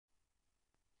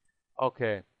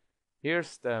Okay,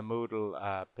 here's the Moodle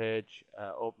page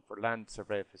open for land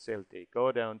survey facility.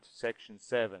 Go down to section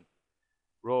 7,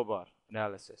 robot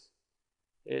analysis.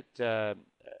 The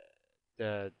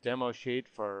demo sheet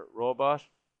for robot.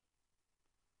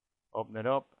 Open it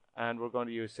up, and we're going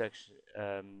to use section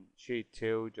sheet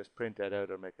 2. Just print that out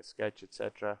or make a sketch,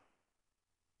 etc.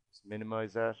 Just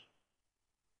minimize that.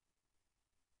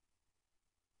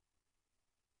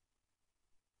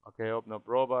 Okay, open up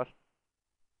robot.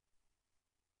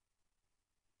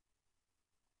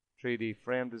 3D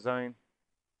frame design.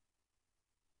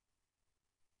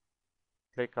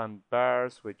 Click on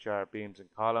bars, which are beams and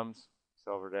columns. It's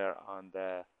over there on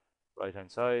the right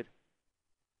hand side.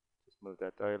 Just move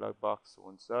that dialog box to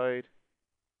one side.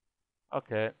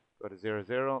 Okay, go to 0,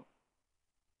 0.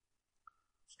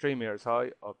 It's 3 meters high,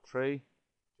 up 3.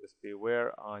 Just be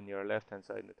aware on your left hand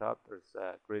side in the top there's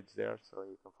grids there, so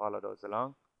you can follow those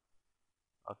along.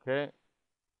 Okay,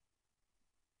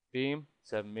 beam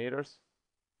 7 meters,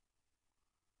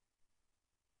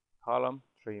 column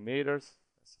 3 meters.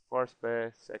 That's the first bay.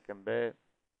 Second bay,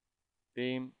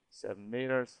 beam 7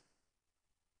 meters,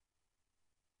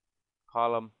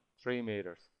 column 3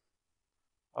 meters.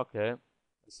 Okay,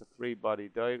 it's a 3-body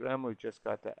diagram. We've just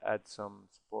got to add some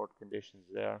support conditions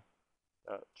there.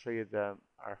 3 of them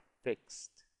are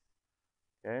fixed.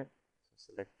 Okay,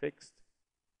 so select fixed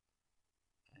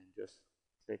and just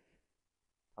click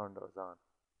turn those on.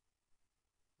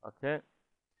 Okay,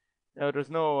 now there's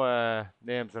no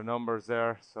names or numbers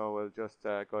there, so we'll just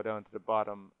go down to the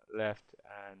bottom left,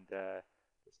 and there's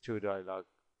 2 dialog.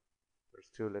 There's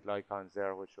 2 little icons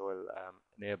there which will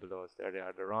enable those. There they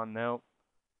are, they're on now.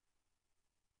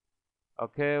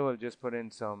 Okay, we'll just put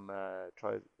in some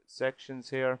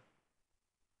sections here.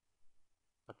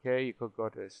 Okay, you could go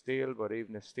to steel, but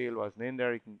even if steel wasn't in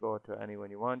there, you can go to any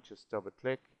one you want. Just double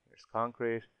click. Here's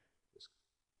concrete. Just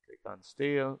click on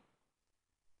steel.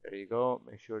 There you go.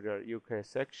 Make sure there are UK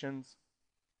sections.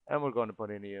 And we're going to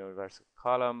put in a universal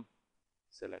column.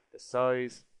 Select the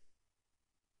size.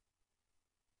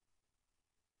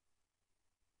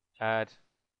 Add.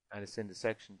 And it's in the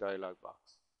section dialog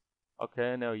box.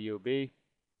 Okay, now UB,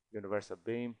 universal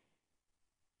beam.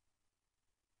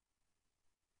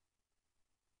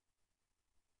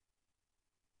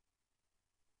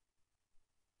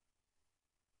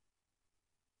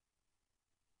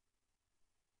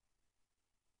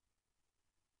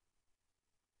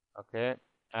 Okay,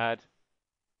 add,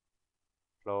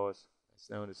 close. It's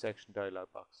now in the section dialog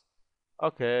box.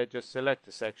 Okay, just select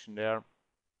the section there,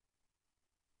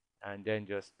 and then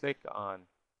just click on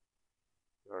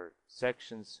your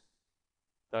sections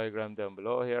diagram down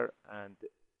below here, and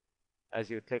as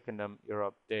you click on them,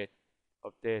 you're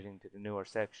updating to the newer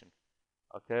section.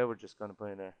 Okay, we're just going to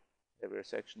put in a heavier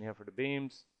section here for the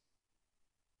beams.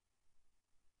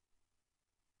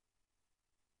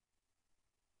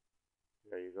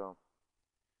 There you go.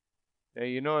 Now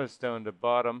you notice down the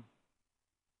bottom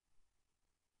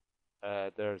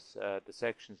there's the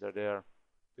sections are there.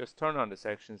 Just turn on the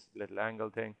sections, little angle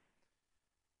thing,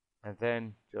 and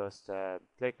then just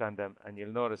click on them, and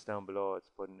you'll notice down below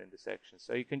it's putting in the sections.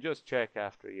 So you can just check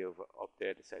after you've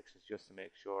updated the sections just to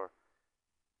make sure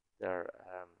they're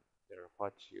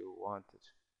what you wanted.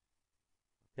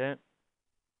 Okay.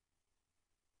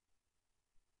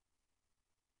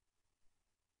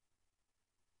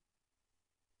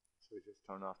 So we just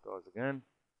turn off those again.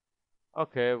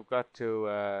 Okay, we've got to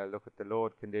look at the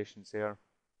load conditions here.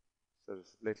 So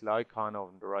there's a little icon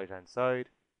over on the right hand side.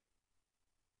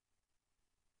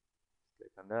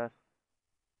 Click on that.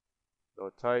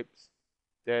 Load types.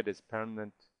 Dead is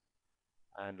permanent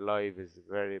and live is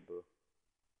variable.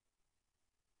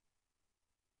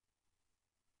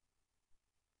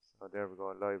 So there we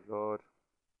go, live load,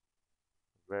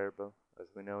 variable as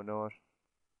we now know it.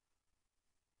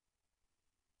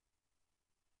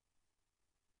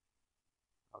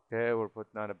 Okay, we're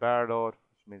putting on a bar load,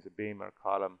 which means a beam or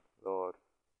column load,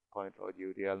 point load,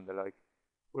 UDL and the like.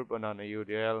 We're putting on a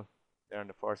UDL there in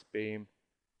the first beam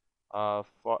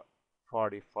of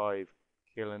 45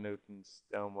 kilonewtons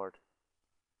downward.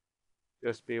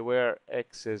 Just be aware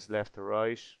X is left to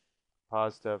right,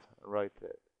 positive, right to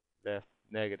left,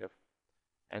 negative,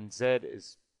 and Z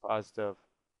is positive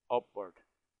upward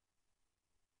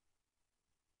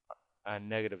and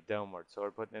negative downward. So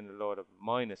we're putting in a load of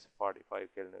minus 45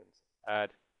 kilonewtons.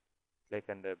 Add, click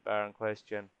on the bar in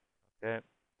question. Okay,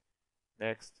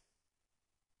 next,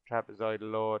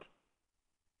 trapezoidal load,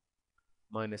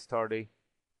 minus 30,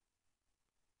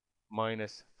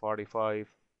 minus 45,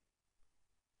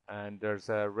 and there's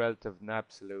a relative and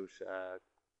absolute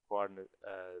coordinate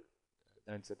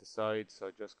lengths at the side,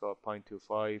 so just go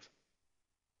 0.25.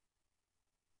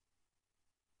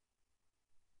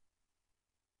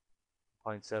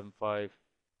 0.75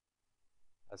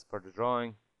 as per the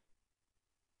drawing.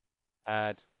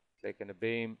 Add, click in the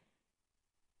beam.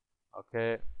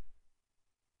 Okay.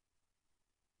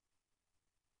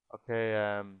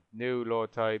 Okay, new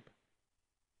load type,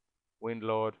 wind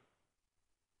load.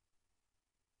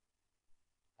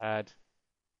 Add.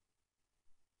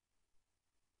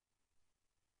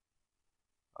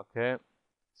 Okay,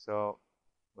 so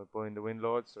we're putting the wind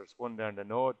loads. There's one there in the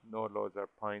node. Node loads are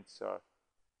points, or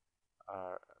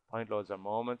point loads are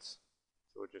moments.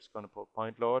 So we're just going to put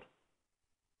point load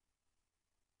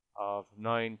of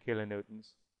 9 kilonewtons.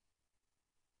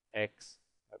 X,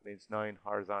 that means 9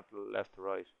 horizontal left to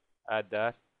right. Add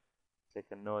that. Click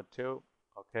on node 2.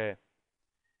 Okay.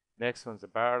 Next one's the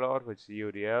bar load, which is the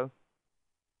UDL.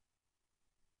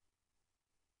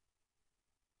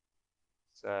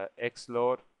 It's X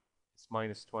load. It's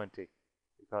minus 20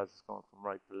 because it's going from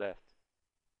right to left.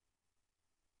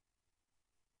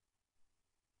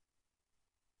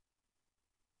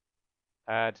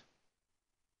 Add.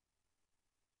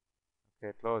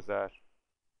 Okay, close that.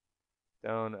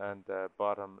 Down and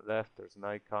bottom left, there's an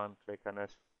icon. Click on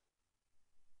it,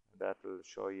 and that will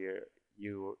show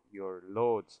you your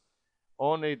loads.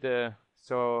 Only the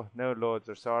so now loads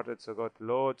are sorted. So go to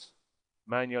loads,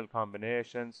 manual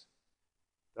combinations,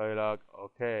 dialog.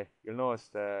 Okay, you'll notice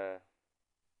the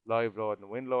live load and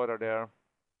wind load are there.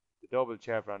 The double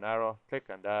chevron arrow.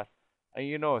 Click on that, and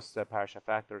you notice the partial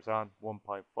factors on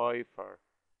 1.5 for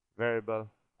variable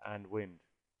and wind.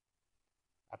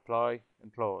 Apply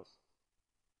and close.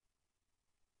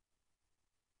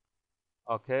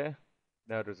 Okay,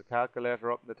 now there's a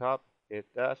calculator up in the top. Hit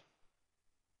that.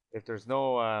 If there's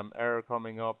no error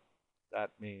coming up,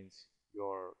 that means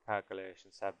your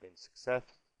calculations have been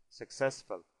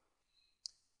successful.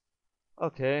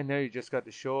 Okay, now you just got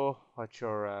to show what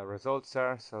your results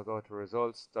are. So go to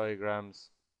results, diagrams,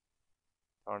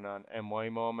 turn on MY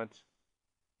moment,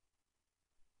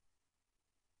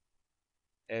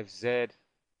 FZ,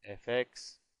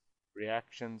 FX,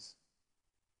 reactions,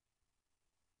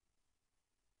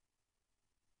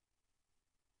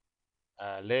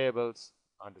 labels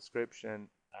on description,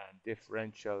 and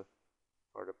differential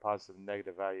for the positive and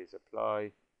negative values.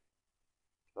 Apply,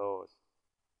 close.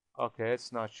 Okay,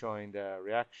 it's not showing the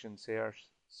reactions here,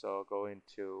 so go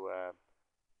into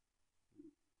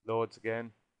loads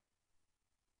again.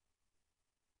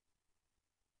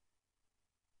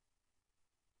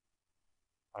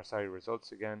 Or sorry,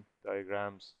 results again,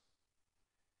 diagrams,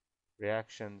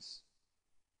 reactions.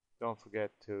 Don't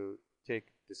forget to tick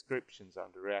descriptions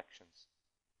on the reactions.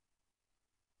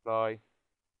 Apply,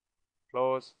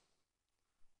 close.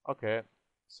 Okay,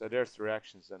 so there's the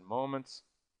reactions and moments.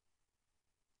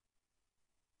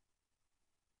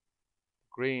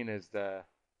 Green is the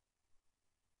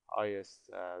highest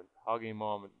hogging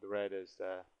moment, the red is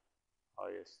the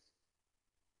highest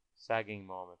sagging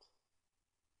moment.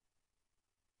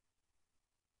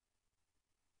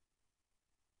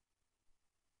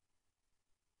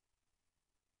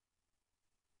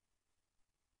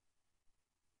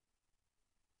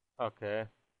 Okay,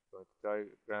 go to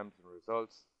diagrams and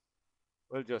results.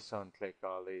 We'll just unclick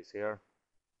all these here.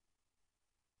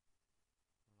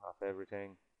 Off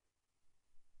everything.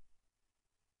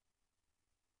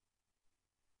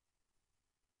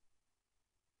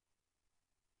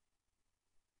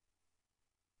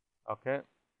 Okay.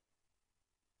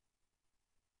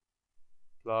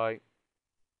 Apply.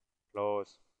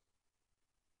 Close.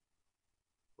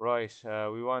 Right,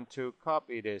 we want to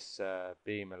copy this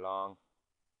beam along.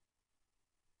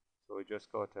 So we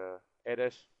just go to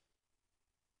Edit,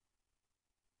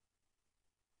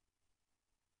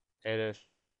 Edit,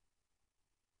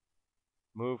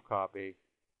 Move Copy.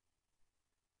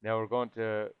 Now we're going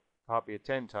to copy it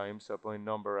 10 times, so putting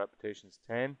number of repetitions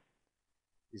 10,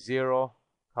 0,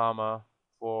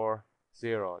 4,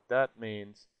 0. That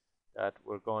means that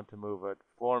we're going to move it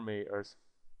 4 meters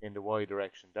in the Y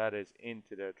direction. That is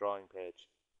into the drawing page.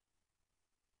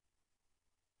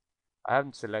 I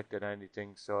haven't selected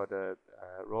anything, so the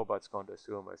robot's going to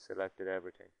assume I selected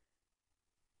everything.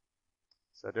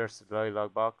 So there's the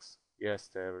dialog box. Yes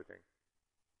to everything.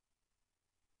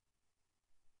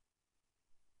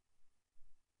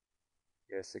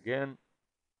 Yes again.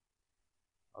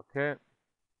 Okay.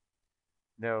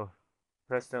 Now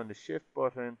press down the shift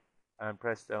button and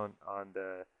press down on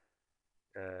the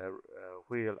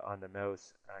wheel on the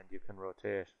mouse, and you can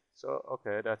rotate. So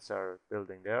okay, that's our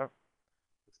building there.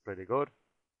 It's pretty good.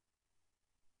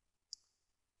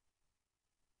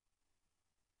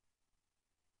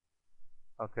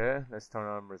 Okay, let's turn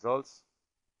on results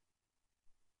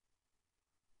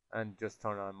and just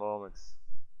turn on moments.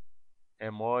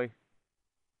 MY,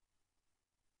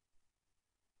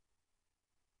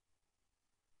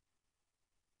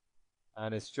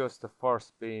 and it's just the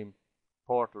first beam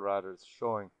portal rather it's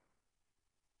showing.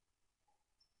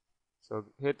 So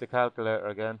hit the calculator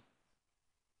again.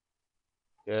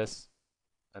 Yes,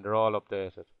 and they're all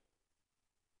updated.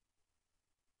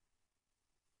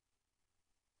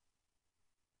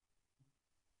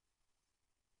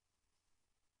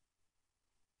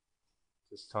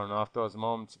 Just turn off those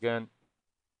moments again.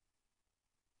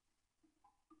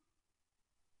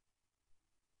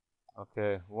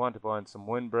 Okay, we want to put in some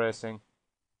wind bracing.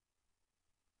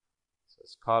 So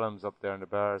it's columns up there in the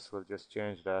bars, we'll just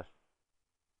change that.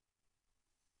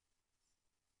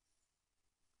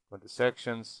 Go to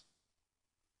sections.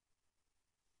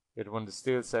 Hit one of the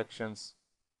steel sections.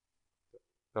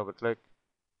 Double click.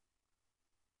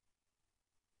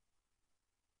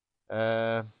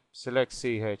 Select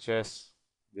CHS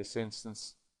this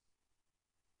instance.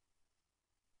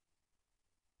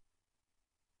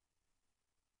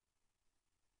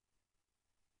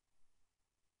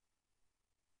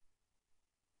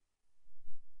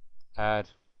 Add.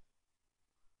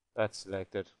 That's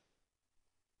selected.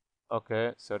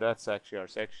 Okay, so that's actually our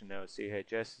section now,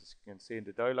 CHS, as you can see in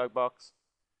the dialog box.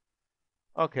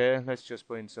 Okay, let's just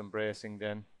put in some bracing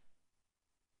then.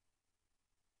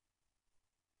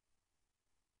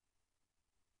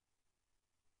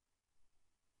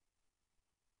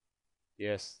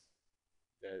 Yes,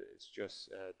 it's just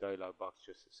a dialog box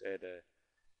just to say that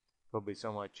could be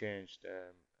somewhat changed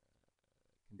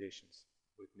conditions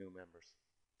with new members.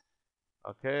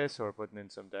 Okay, so we're putting in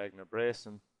some diagonal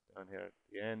bracing down here at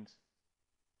the end.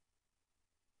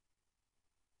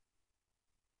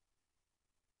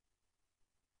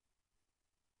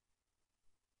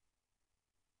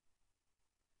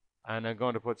 And I'm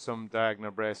going to put some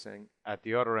diagonal bracing at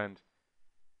the other end.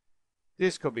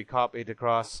 This could be copied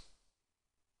across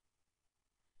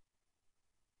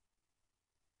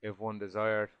if one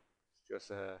desired. It's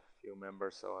just a few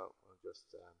members, so I'll just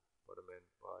put them in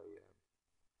by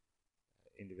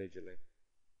individually.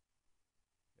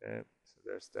 Okay, so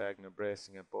there's diagonal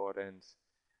bracing at both ends.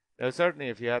 Now certainly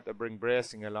if you had to bring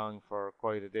bracing along for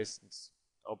quite a distance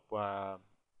up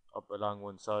along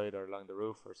one side or along the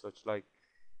roof or such like,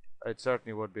 it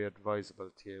certainly would be advisable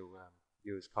to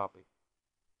use copy.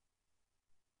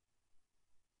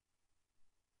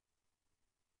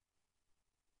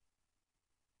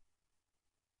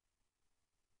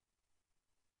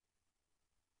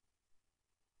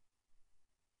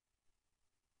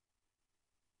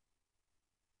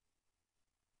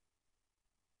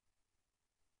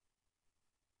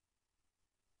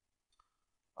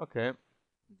 Okay,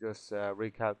 just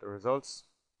recap the results.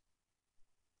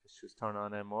 Let's just turn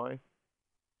on MI.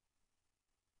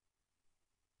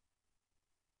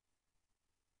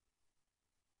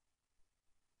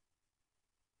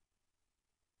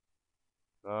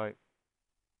 Right,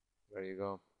 there you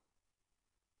go.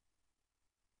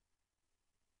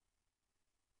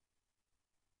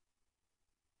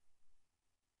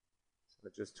 So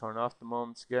let's just turn off the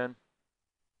moments again.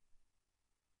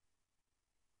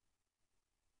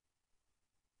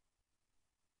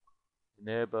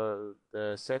 Enable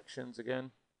the sections again,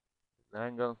 an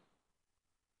angle,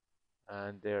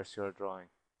 and there's your drawing.